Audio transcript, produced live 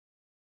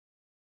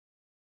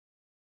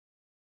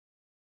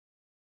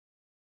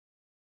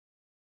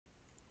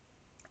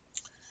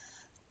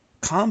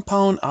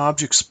Compound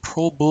Objects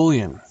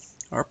ProBoolean.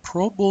 Our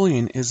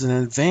ProBoolean is an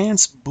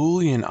advanced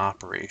Boolean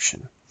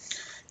operation.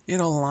 It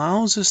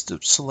allows us to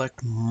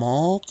select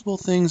multiple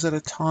things at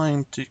a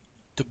time to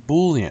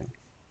Boolean.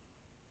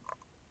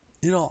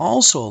 It'll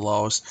also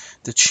allow us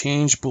to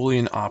change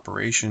Boolean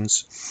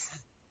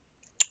operations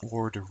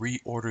or to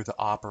reorder the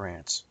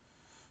operands.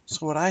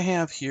 So what I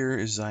have here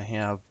is I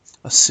have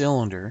a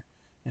cylinder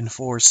and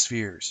 4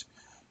 spheres.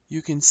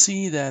 You can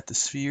see that the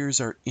spheres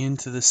are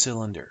into the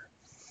cylinder.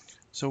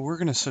 So we're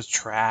going to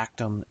subtract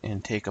them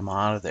and take them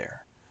out of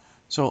there.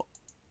 So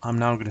I'm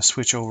now going to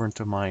switch over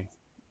into my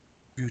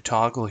view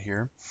toggle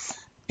here.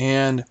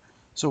 And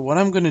so what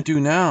I'm going to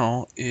do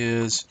now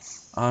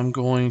is I'm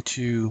going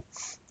to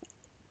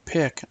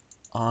pick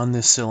on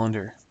this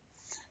cylinder.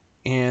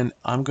 And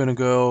I'm going to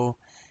go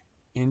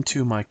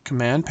into my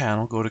command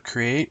panel, go to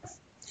Create,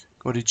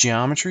 go to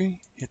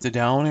Geometry, hit the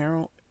down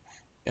arrow,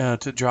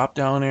 to drop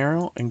down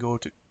arrow, and go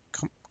to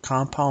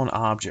Compound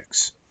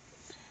Objects.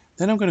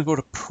 Then I'm going to go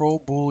to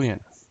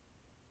ProBoolean.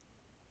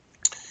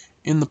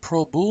 In the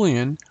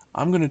ProBoolean,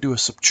 I'm going to do a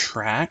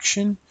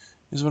subtraction,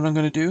 is what I'm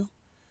going to do.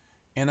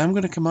 And I'm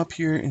going to come up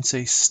here and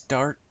say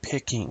Start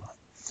Picking.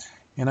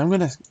 And I'm going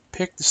to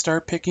pick the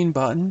Start Picking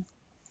button.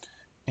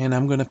 And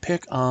I'm going to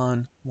pick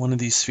on one of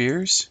these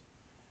spheres.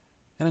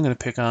 And I'm going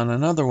to pick on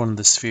another one of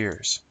the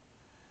spheres.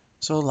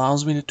 So it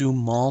allows me to do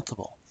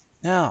multiple.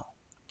 Now,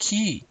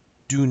 key,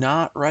 do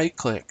not right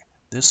click.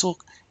 This will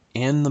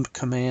end the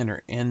command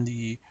or end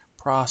the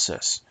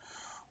process.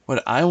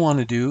 What I want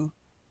to do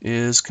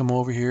is come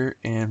over here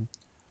and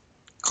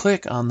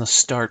click on the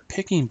Start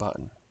Picking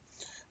button.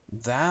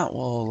 That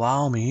will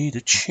allow me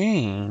to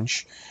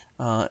change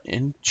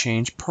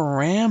change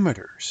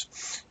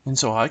parameters. And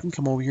so I can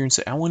come over here and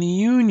say I want to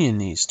union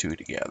these two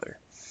together.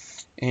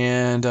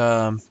 And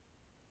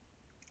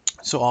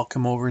so I'll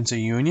come over and say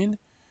union.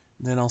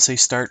 Then I'll say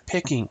Start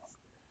Picking.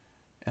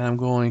 And I'm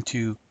going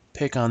to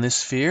pick on this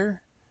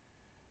sphere.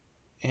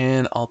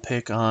 And I'll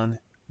pick on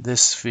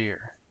this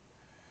sphere.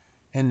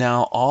 And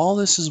now all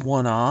this is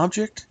one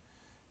object,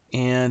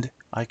 and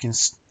I can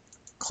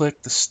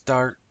click the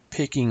Start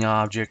Picking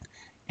object,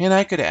 and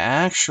I could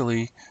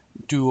actually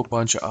do a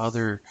bunch of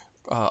other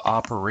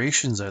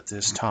operations at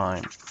this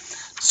time.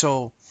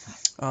 So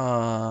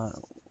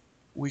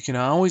we can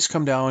always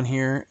come down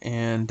here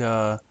and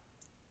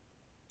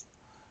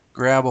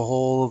grab a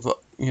hold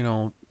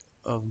of,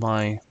 of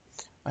my,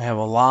 I have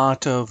a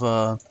lot of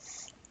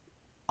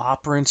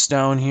operands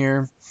down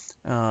here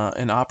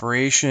and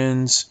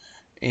operations,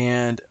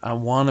 and I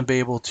want to be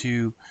able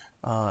to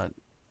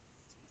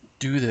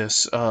do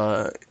this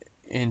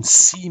and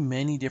see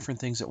many different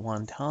things at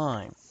one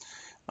time.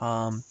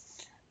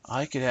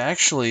 I could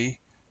actually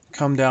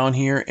come down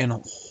here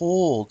and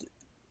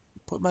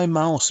put my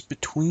mouse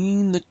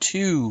between the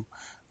two,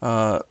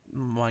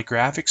 my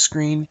graphic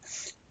screen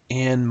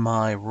and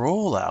my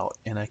rollout,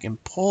 and I can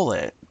pull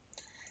it,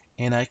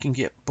 and I can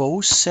get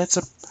both sets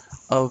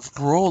of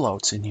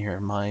rollouts in here,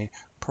 my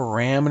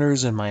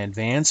parameters and my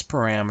advanced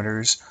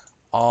parameters,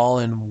 all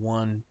in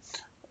one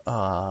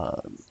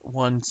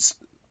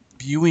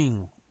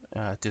viewing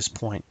at this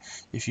point,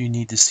 if you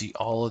need to see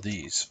all of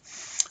these.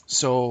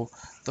 So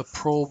the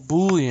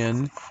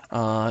ProBoolean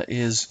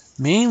is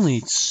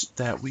mainly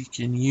that we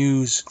can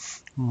use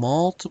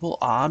multiple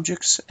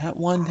objects at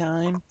one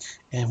time,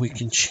 and we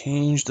can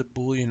change the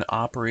Boolean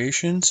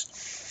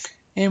operations,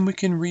 and we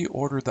can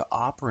reorder the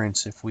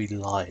operands if we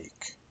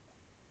like.